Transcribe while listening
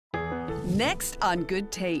Next on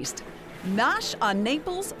Good Taste, nosh on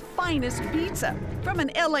Naples' finest pizza from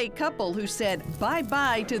an LA couple who said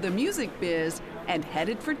bye-bye to the music biz and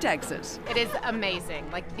headed for Texas. It is amazing,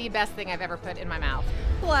 like the best thing I've ever put in my mouth.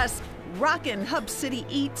 Plus, rockin' Hub City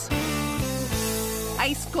eats,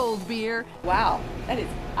 ice-cold beer. Wow, that is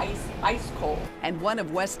ice cold. And one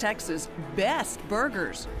of West Texas' best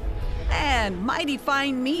burgers. And mighty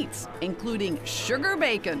fine meats, including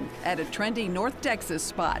Sugarbacon at a trendy North Texas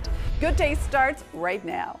spot. Good Taste starts right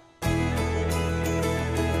now.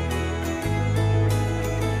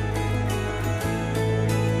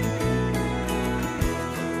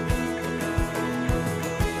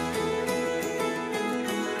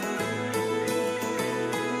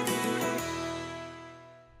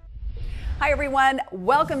 Hi everyone,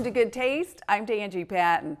 welcome to Good Taste. I'm Tanji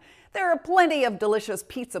Patton. There are plenty of delicious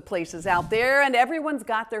pizza places out there and everyone's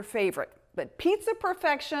got their favorite. But pizza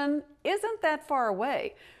perfection isn't that far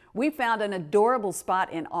away. We found an adorable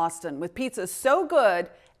spot in Austin with pizza so good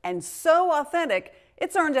and so authentic,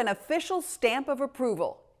 it's earned an official stamp of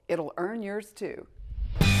approval. It'll earn yours too.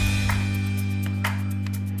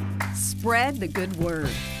 Spread the good word.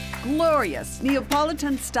 Glorious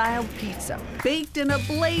Neapolitan-style pizza, baked in a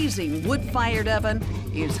blazing wood-fired oven,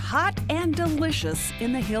 is hot and delicious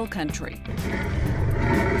in the Hill Country.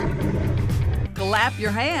 Clap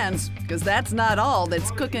your hands, because that's not all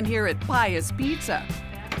that's cooking here at Pieous Pizza.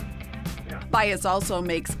 Pieous also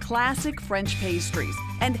makes classic French pastries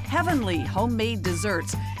and heavenly homemade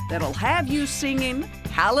desserts that'll have you singing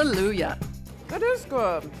hallelujah. That is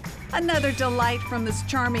good. Another delight from this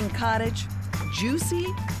charming cottage, juicy,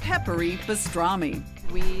 peppery pastrami.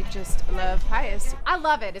 We just love Pieous. I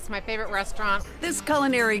love it. It's my favorite restaurant. This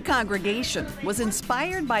culinary congregation was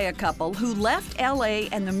inspired by a couple who left LA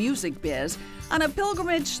and the music biz on a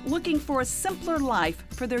pilgrimage looking for a simpler life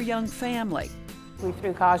for their young family. We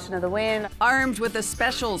threw caution to the wind. Armed with a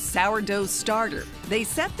special sourdough starter, they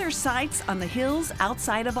set their sights on the hills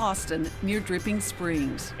outside of Austin near Dripping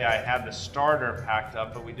Springs. Yeah, I had the starter packed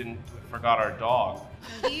up, but we forgot our dog.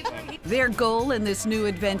 Their goal in this new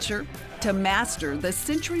adventure, to master the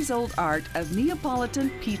centuries-old art of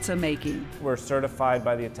Neapolitan pizza making. We're certified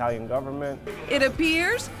by the Italian government. It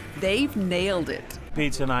appears they've nailed it.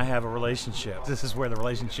 Pizza and I have a relationship. This is where the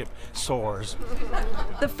relationship soars.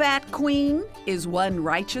 The Fat Queen is one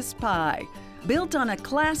righteous pie, built on a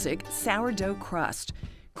classic sourdough crust.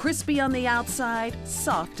 Crispy on the outside,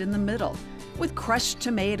 soft in the middle, with crushed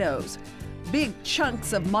tomatoes. Big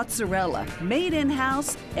chunks of mozzarella, made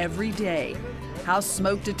in-house every day.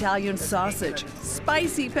 House-smoked Italian sausage,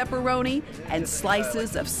 spicy pepperoni, and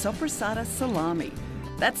slices of soppressata salami.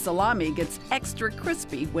 That salami gets extra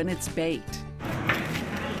crispy when it's baked.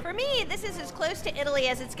 For me, this is as close to Italy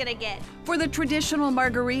as it's gonna get. For the traditional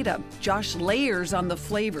margarita, Josh layers on the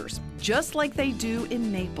flavors, just like they do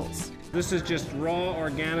in Naples. This is just raw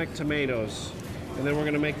organic tomatoes. And then we're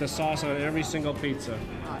gonna make the sauce on every single pizza.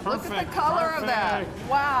 Look at the color of that.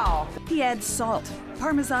 Wow. He adds salt,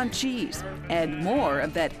 Parmesan cheese, and more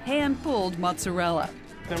of that hand-pulled mozzarella.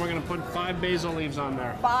 Then we're gonna put 5 basil leaves on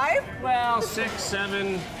there. 5? Well, 6,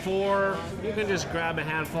 7, 4. You can just grab a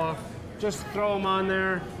handful. Just throw them on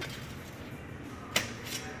there.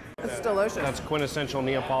 It's delicious. That's quintessential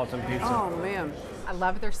Neapolitan pizza. Oh man. I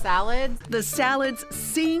love their salads. The salads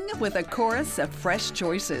sing with a chorus of fresh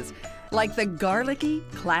choices, like the garlicky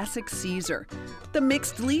classic Caesar, the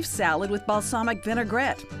mixed leaf salad with balsamic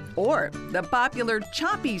vinaigrette, or the popular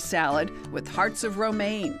choppy salad with hearts of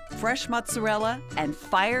romaine, fresh mozzarella, and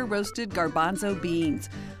fire-roasted garbanzo beans,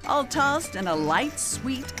 all tossed in a light,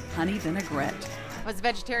 sweet honey vinaigrette. I was a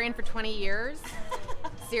vegetarian for 20 years,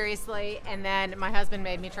 seriously, and then my husband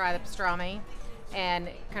made me try the pastrami and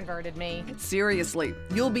converted me. Seriously,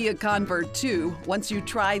 you'll be a convert too once you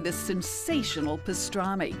try this sensational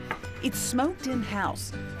pastrami. It's smoked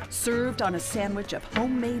in-house, served on a sandwich of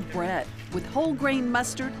homemade bread with whole grain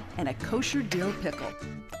mustard and a kosher dill pickle.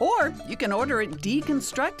 Or you can order it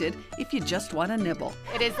deconstructed if you just want a nibble.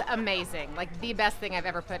 It is amazing, like the best thing I've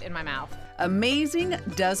ever put in my mouth. Amazing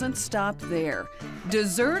doesn't stop there.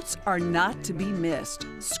 Desserts are not to be missed.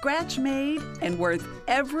 Scratch made and worth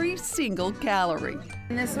every single calorie.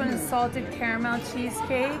 And this one is salted caramel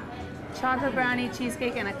cheesecake, chocolate brownie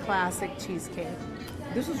cheesecake, and a classic cheesecake.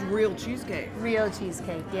 This is real cheesecake. Real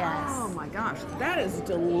cheesecake, yes. Oh my gosh, that is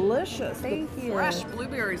delicious. Thank you. Fresh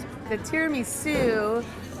blueberries. The tiramisu,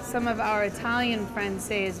 some of our Italian friends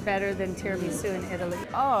say is better than tiramisu in Italy.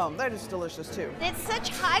 Oh, that is delicious too. It's such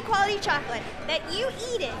high quality chocolate that you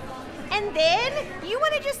eat it, and then you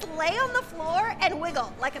want to just lay on the floor and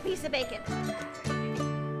wiggle like a piece of bacon.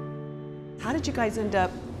 How did you guys end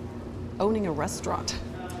up owning a restaurant?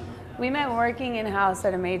 We met working in-house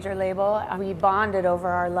at a major label. We bonded over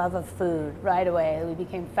our love of food right away. We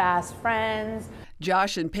became fast friends.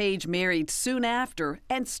 Josh and Paige married soon after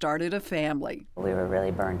and started a family. We were really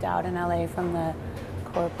burnt out in LA from the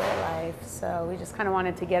corporate life, so we just kind of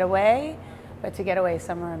wanted to get away, but to get away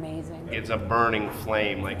somewhere amazing. It's a burning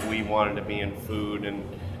flame, like we wanted to be in food, and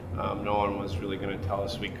no one was really going to tell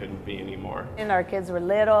us we couldn't be anymore. And our kids were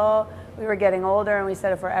little, we were getting older, and we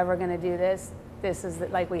said if we're ever going to do this, this is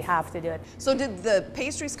like we have to do it. So did the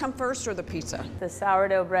pastries come first or the pizza? The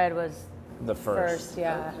sourdough bread was The first.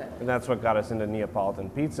 yeah. And that's what got us into Neapolitan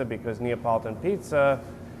pizza, because Neapolitan pizza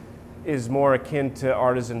is more akin to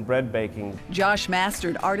artisan bread baking. Josh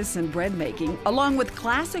mastered artisan bread making along with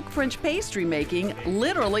classic French pastry making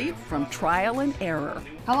literally from trial and error.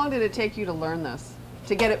 How long did it take you to learn this?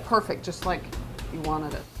 To get it perfect, just like you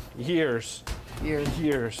wanted it? Years.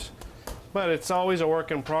 Years. But it's always a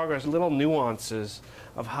work in progress, little nuances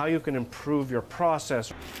of how you can improve your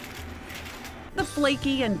process. The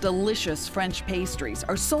flaky and delicious French pastries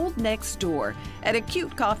are sold next door at a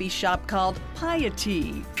cute coffee shop called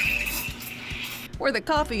Pieous, where the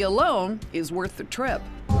coffee alone is worth the trip.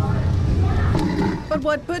 But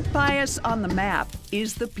what put Pieous on the map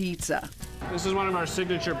is the pizza. This is one of our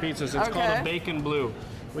signature pizzas. It's called a bacon blue.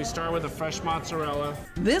 We start with a fresh mozzarella.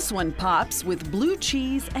 This one pops with blue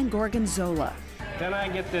cheese and gorgonzola. Then I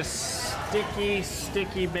get this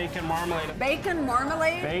sticky bacon marmalade. Bacon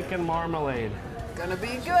marmalade? Bacon marmalade. Gonna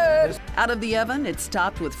be good. Out of the oven, it's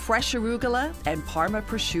topped with fresh arugula and Parma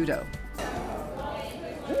prosciutto.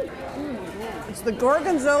 It's the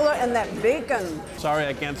gorgonzola and that bacon. Sorry,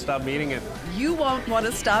 I can't stop eating it. You won't want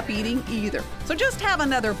to stop eating either. So just have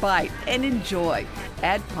another bite and enjoy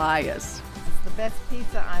at Pieous. The best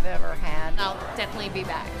pizza I've ever had. I'll definitely be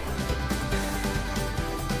back.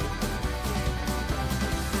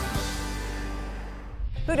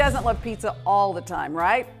 Who doesn't love pizza all the time,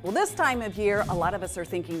 right? Well, this time of year, a lot of us are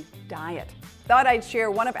thinking diet. Thought I'd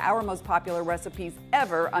share one of our most popular recipes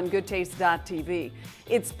ever on Goodtaste.tv.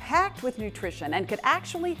 It's packed with nutrition and could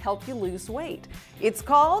actually help you lose weight. It's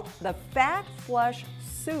called the Fat Flush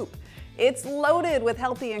Soup. It's loaded with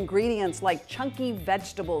healthy ingredients like chunky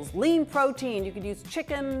vegetables, lean protein, you could use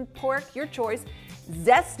chicken, pork, your choice,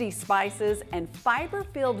 zesty spices, and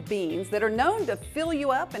fiber-filled beans that are known to fill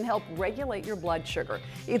you up and help regulate your blood sugar.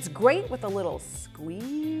 It's great with a little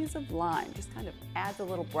squeeze of lime, just kind of adds a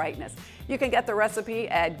little brightness. You can get the recipe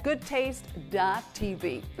at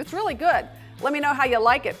Goodtaste.tv. It's really good. Let me know how you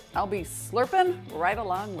like it. I'll be slurping right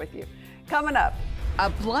along with you. Coming up, a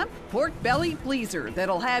plump pork belly pleaser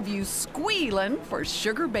that'll have you squealing for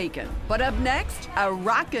sugar bacon. But up next, a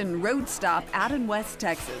rockin' road stop out in West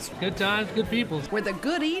Texas. Good times, good people. Where the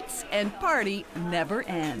good eats and party never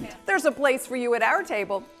end. there's a place for you at our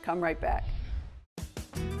table. Come right back.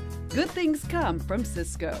 Good things come from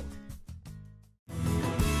Cisco.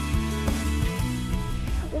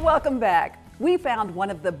 Welcome back. We found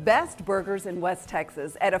one of the best burgers in West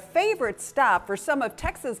Texas at a favorite stop for some of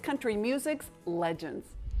Texas country music's legends.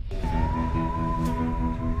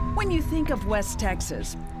 When you think of West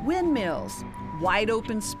Texas, windmills, wide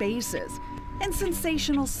open spaces, and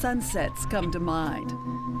sensational sunsets come to mind.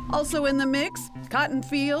 Also in the mix, cotton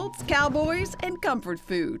fields, cowboys, and comfort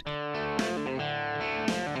food.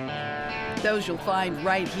 Those you'll find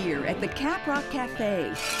right here at the Caprock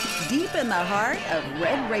Cafe, deep in the heart of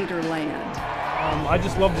Red Raider land. I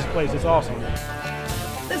just love this place. It's awesome.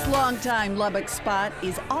 This longtime Lubbock spot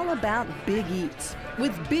is all about big eats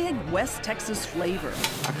with big West Texas flavor.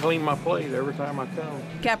 I clean my plate every time I come.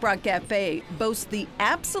 Caprock Cafe boasts the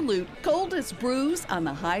absolute coldest brews on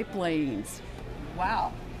the High Plains.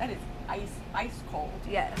 Wow, that is ice cold.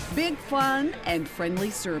 Yes. Big fun and friendly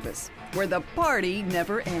service, where the party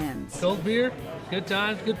never ends. Cold beer, good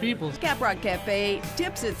times, good people. Caprock Cafe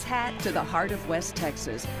tips its hat to the heart of West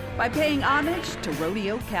Texas by paying homage to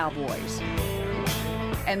rodeo cowboys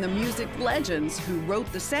and the music legends who wrote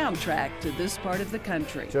the soundtrack to this part of the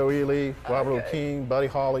country. Joe Ely, Robert O'King, Buddy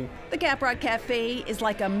Holly. The Caprock Cafe is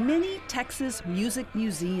like a mini Texas music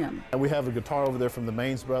museum. And we have a guitar over there from the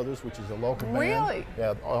Maines Brothers, which is a local band. Really?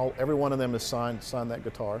 Yeah, every one of them has signed that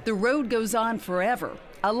guitar. The road goes on forever.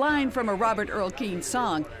 A line from a Robert Earl Keen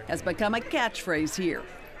song has become a catchphrase here,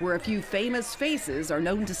 where a few famous faces are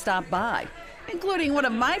known to stop by, including one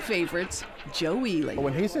of my favorites, Joe Ely.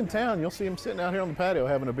 When he's in town, you'll see him sitting out here on the patio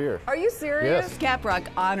having a beer. Are you serious? Yes. Caprock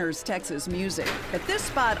honors Texas music, but this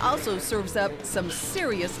spot also serves up some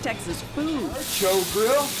serious Texas food. Joe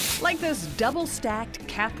Grill. Like this double-stacked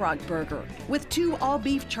Caprock burger with 2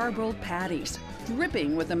 all-beef charbroiled patties,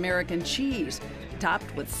 dripping with American cheese,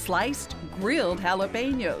 topped with sliced, grilled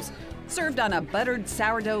jalapenos, served on a buttered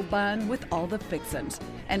sourdough bun with all the fixins,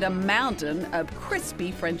 and a mountain of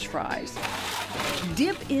crispy French fries.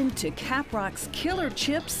 Dip into Caprock's killer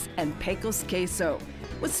chips and Pecos queso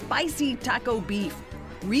with spicy taco beef,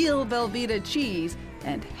 real Velveeta cheese,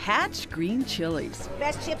 and Hatch green chilies.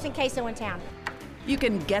 Best chips and queso in town. You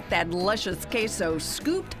can get that luscious queso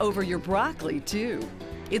scooped over your broccoli, too.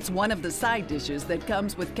 It's one of the side dishes that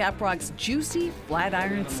comes with Caprock's juicy flat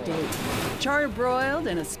iron steak, char-broiled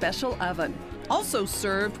in a special oven. Also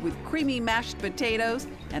served with creamy mashed potatoes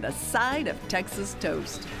and a side of Texas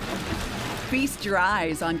toast. Feast your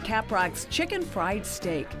eyes on Caprock's chicken fried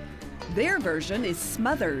steak. Their version is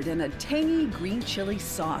smothered in a tangy green chili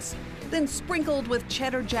sauce, then sprinkled with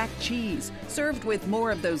cheddar jack cheese, served with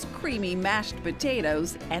more of those creamy mashed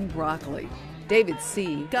potatoes and broccoli. David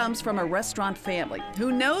C. comes from a restaurant family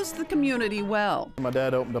who knows the community well. My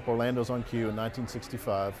dad opened up Orlando's on Q in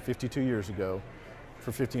 1965, 52 years ago,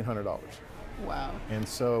 for $1,500. Wow. And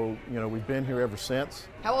so, you know, we've been here ever since.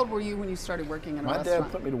 How old were you when you started working in a My restaurant?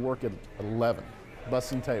 dad put me to work at 11,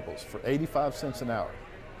 bussing tables for 85 cents an hour.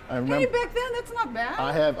 I Hey, remember back then, that's not bad.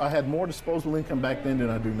 I had more disposable income back then than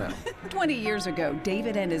I do now. 20 years ago,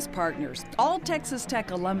 David and his partners, all Texas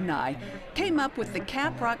Tech alumni, came up with the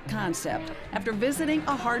Caprock concept after visiting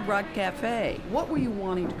a Hard Rock cafe. What were you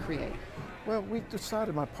wanting to create? Well, we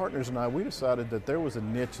decided, my partners and I, we decided that there was a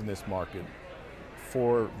niche in this market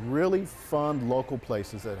for really fun local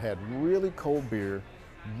places that had really cold beer,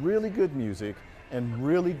 really good music, and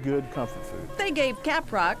really good comfort food. They gave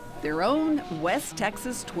Caprock their own West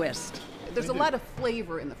Texas twist. There's a lot of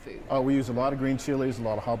flavor in the food. We use a lot of green chilies, a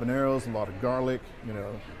lot of habaneros, a lot of garlic, you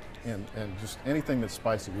know, and just anything that's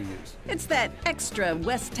spicy we use. It's that extra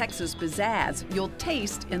West Texas pizzazz you'll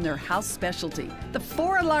taste in their house specialty, the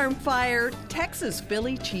 4-alarm fire Texas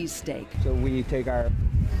Philly cheesesteak. So we take our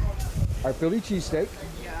Philly cheesesteak.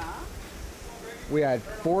 We add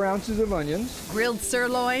 4 ounces of onions. Grilled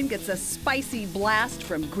sirloin gets a spicy blast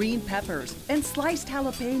from green peppers and sliced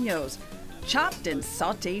jalapenos, chopped and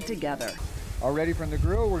sauteed together. Already from the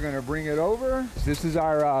grill, we're gonna bring it over. This is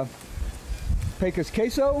our Pecos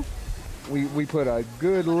queso. We put a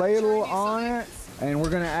good ladle on it, and we're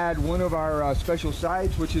gonna add one of our special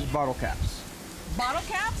sides, which is bottle caps. Bottle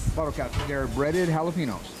caps? Bottle caps, they're breaded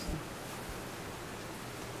jalapenos.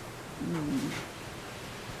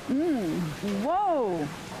 Whoa.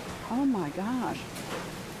 Oh my gosh.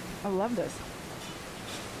 I love this.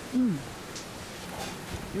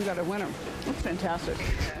 You got a winner. That's fantastic.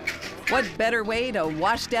 What better way to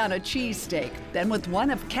wash down a cheesesteak than with one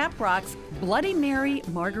of Caprock's Bloody Mary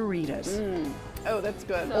margaritas? Oh, that's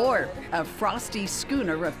good. Or a frosty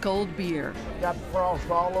schooner of cold beer. Got frost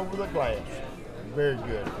all over the glass. Very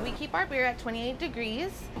good. We keep our beer at 28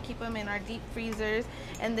 degrees. We keep them in our deep freezers,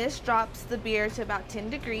 and this drops the beer to about 10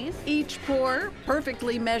 degrees. Each pour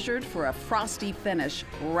perfectly measured for a frosty finish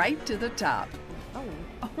right to the top.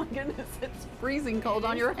 Oh my goodness, it's freezing cold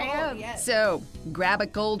on your hands. Yes. So grab a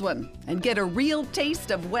cold one and get a real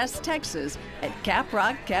taste of West Texas at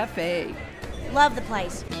Caprock Cafe. Love the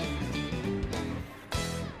place.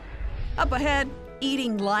 Up ahead,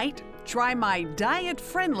 eating light, try my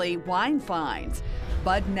diet-friendly wine finds.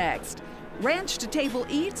 But next, ranch to table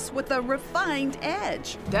eats with a refined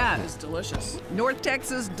edge. That is delicious. North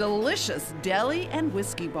Texas' delicious deli and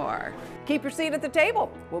whiskey bar. Keep your seat at the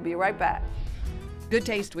table. We'll be right back. Good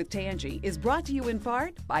Taste with Tanji is brought to you in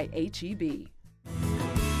part by H-E-B.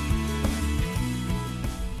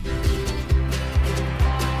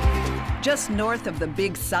 Just north of the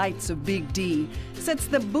big sights of Big D sits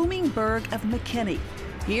the booming burg of McKinney.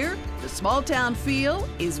 Here, the small town feel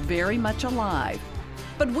is very much alive.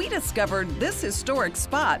 But we discovered this historic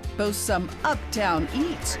spot boasts some uptown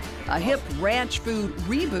eats, a hip ranch food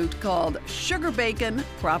reboot called Sugarbacon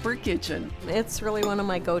Proper Kitchen. It's really one of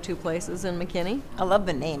my go-to places in McKinney. I love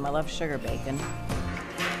the name. I love Sugarbacon.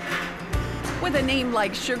 With a name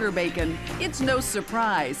like Sugarbacon, it's no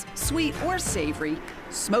surprise, sweet or savory,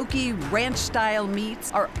 smoky ranch-style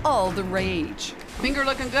meats are all the rage. Finger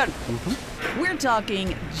looking good. We're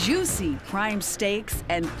talking juicy prime steaks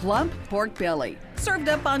and plump pork belly, served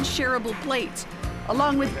up on shareable plates,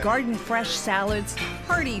 along with garden-fresh salads,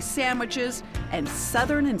 hearty sandwiches, and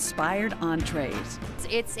Southern-inspired entrees.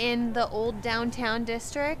 It's in the old downtown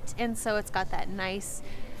district, and so it's got that nice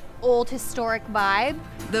old historic vibe.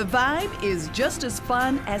 The vibe is just as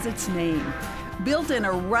fun as its name. Built in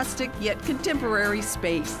a rustic yet contemporary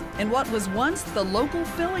space in what was once the local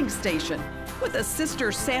filling station, with a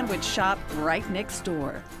sister sandwich shop right next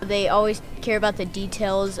door. They always care about the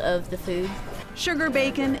details of the food.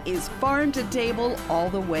 Sugarbacon is farm to table all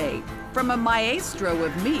the way, from a maestro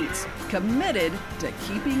of meats committed to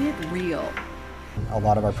keeping it real. A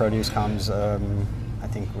lot of our produce comes, I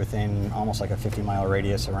think, within almost like a 50-mile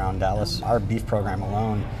radius around Dallas. Our beef program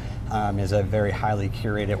alone is a very highly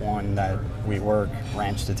curated one that we work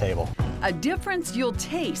ranch to table. A difference you'll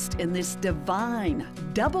taste in this divine,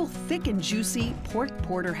 double thick and juicy pork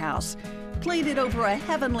porterhouse, plated over a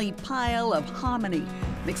heavenly pile of hominy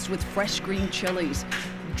mixed with fresh green chilies,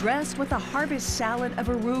 dressed with a harvest salad of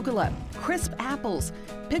arugula, crisp apples,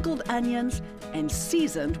 pickled onions, and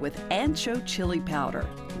seasoned with ancho chili powder.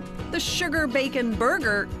 The Sugarbacon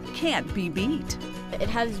burger can't be beat. It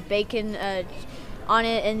has bacon on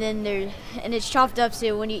it, and it's chopped up,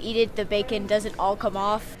 so when you eat it, the bacon doesn't all come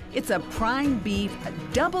off. It's a prime beef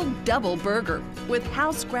double burger with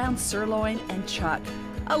house ground sirloin and chuck,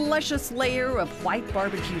 a luscious layer of white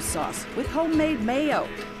barbecue sauce with homemade mayo,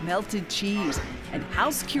 melted cheese, and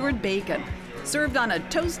house-cured bacon, served on a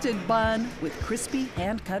toasted bun with crispy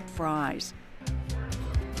hand-cut fries.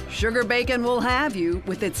 Sugarbacon will have you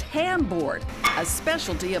with its ham board, a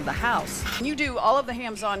specialty of the house. You do all of the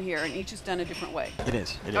hams on here, and each is done a different way. It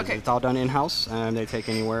is. Okay. It's all done in-house, and they take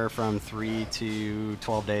anywhere from 3 to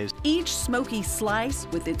 12 days. Each smoky slice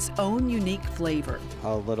with its own unique flavor.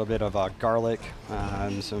 A little bit of garlic,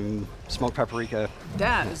 some smoked paprika.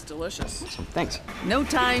 That is delicious. So, thanks. No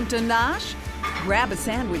time to nosh? Grab a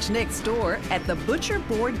sandwich next door at the Butcher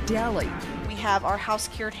Board Deli. We have our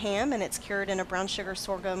house-cured ham, and it's cured in a brown sugar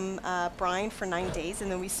sorghum brine for 9 days,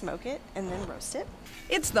 and then we smoke it and then roast it.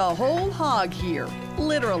 It's the whole hog here,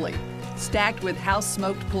 literally, stacked with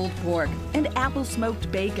house-smoked pulled pork and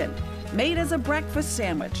apple-smoked bacon, made as a breakfast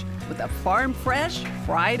sandwich with a farm-fresh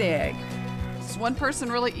fried egg. Does one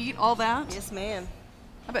person really eat all that? Yes, ma'am.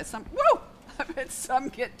 I bet some, woo! I bet some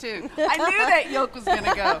get two. I knew that yolk was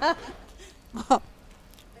gonna go.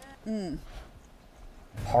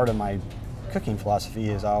 Part of my cooking philosophy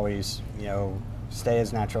is always, stay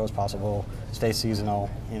as natural as possible, stay seasonal,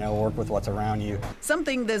 work with what's around you.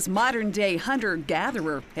 Something this modern-day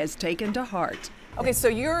hunter-gatherer has taken to heart. Okay, so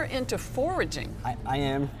you're into foraging. I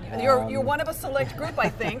am. You're one of a select group, I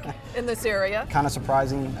think, in this area. Kind of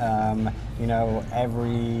surprising.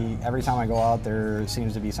 Every time I go out, there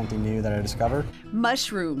seems to be something new that I discover.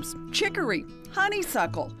 Mushrooms, chicory,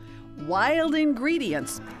 honeysuckle, wild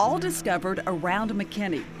ingredients, all discovered around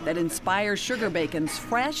McKinney that inspire Sugarbacon's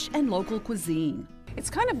fresh and local cuisine. It's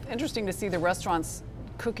kind of interesting to see the restaurants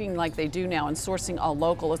cooking like they do now and sourcing all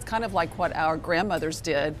local. It's kind of like what our grandmothers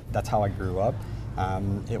did. That's how I grew up.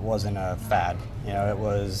 It wasn't a fad, it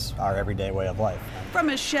was our everyday way of life. From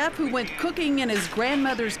a chef who went cooking in his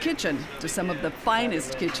grandmother's kitchen to some of the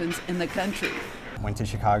finest kitchens in the country. Went to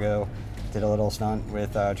Chicago, did a little stunt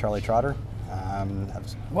with Charlie Trotter.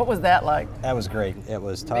 What was that like? That was great. It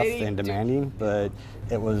was tough and demanding, but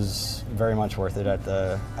it was very much worth it at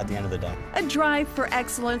the end of the day. A drive for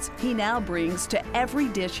excellence he now brings to every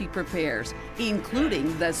dish he prepares,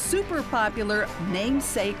 including the super popular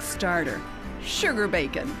namesake starter,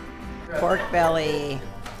 Sugarbacon. Pork belly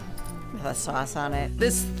with a sauce on it.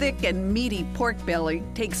 This thick and meaty pork belly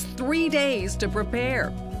takes 3 days to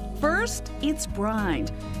prepare. First, it's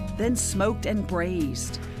brined, then smoked and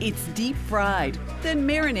braised. It's deep fried, then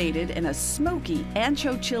marinated in a smoky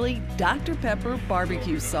ancho chili Dr. Pepper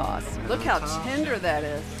barbecue sauce. Look how tender that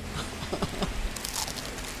is.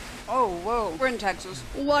 Oh, whoa, we're in Texas.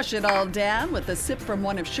 Wash it all down with a sip from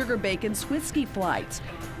one of Sugarbacon's whiskey flights,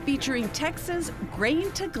 featuring Texas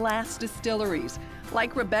grain-to-glass distilleries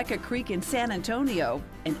like Rebecca Creek in San Antonio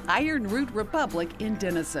and Iron Root Republic in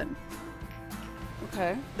Denison.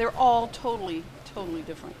 Okay, they're all totally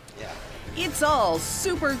different. Yeah. It's all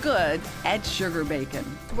super good at Sugarbacon.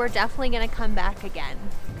 We're definitely going to come back again.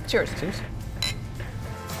 Cheers. Cheers.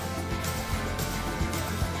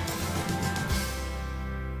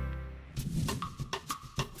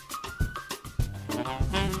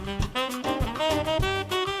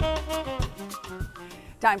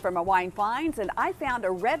 Time for my wine finds, and I found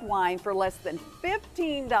a red wine for less than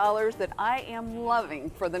 $15 that I am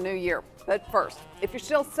loving for the new year. But first, if you're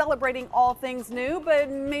still celebrating all things new,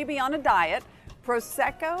 but maybe on a diet,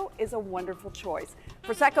 Prosecco is a wonderful choice.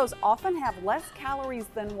 Proseccos often have less calories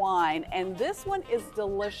than wine, and this one is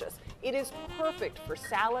delicious. It is perfect for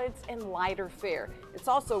salads and lighter fare. It's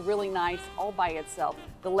also really nice all by itself.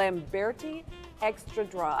 The Lamberti Extra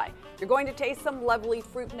Dry. You're going to taste some lovely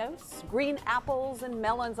fruit notes, green apples and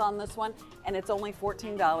melons on this one, and it's only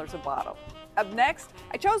 $14 a bottle. Up next,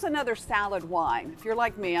 I chose another salad wine. If you're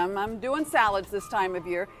like me, I'm doing salads this time of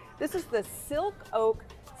year. This is the Silk Oak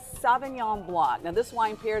Sauvignon Blanc. Now this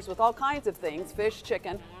wine pairs with all kinds of things, fish,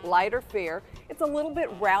 chicken, light or fair. It's a little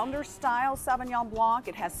bit rounder style Sauvignon Blanc.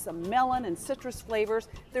 It has some melon and citrus flavors.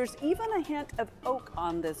 There's even a hint of oak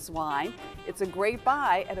on this wine. It's a great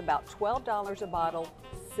buy at about $12 a bottle,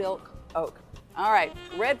 Silk Oak. All right,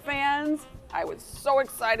 red fans, I was so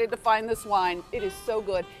excited to find this wine. It is so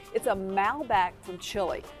good. It's a Malbec from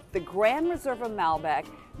Chile, the Gran Reserva Malbec,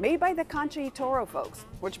 made by the Concha y Toro folks,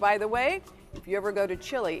 which, by the way, if you ever go to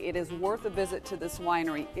Chile, it is worth a visit to this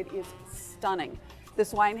winery. It is stunning.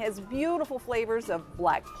 This wine has beautiful flavors of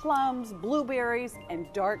black plums, blueberries,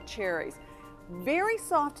 and dark cherries. Very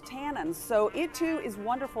soft tannins, so it too is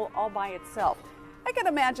wonderful all by itself. I can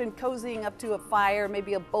imagine cozying up to a fire,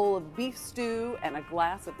 maybe a bowl of beef stew and a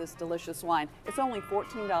glass of this delicious wine. It's only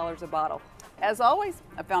 $14 a bottle. As always,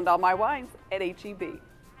 I found all my wines at H-E-B.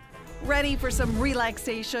 Ready for some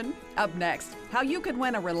relaxation? Up next, how you could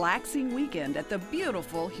win a relaxing weekend at the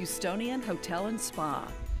beautiful Houstonian Hotel and Spa.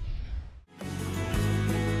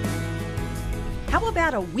 How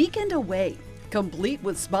about a weekend away, complete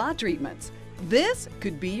with spa treatments? This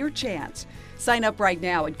could be your chance. Sign up right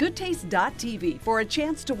now at Goodtaste.tv for a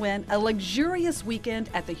chance to win a luxurious weekend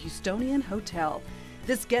at the Houstonian Hotel.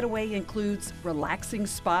 This getaway includes relaxing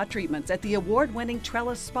spa treatments at the award-winning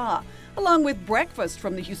Trellis Spa, along with breakfast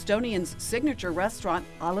from the Houstonian's signature restaurant,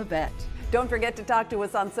 Olivette. Don't forget to talk to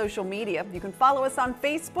us on social media. You can follow us on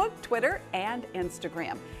Facebook, Twitter, and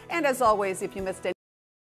Instagram. And as always, if you missed any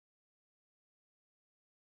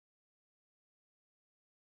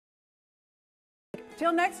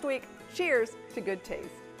till next week, cheers to good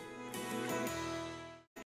taste.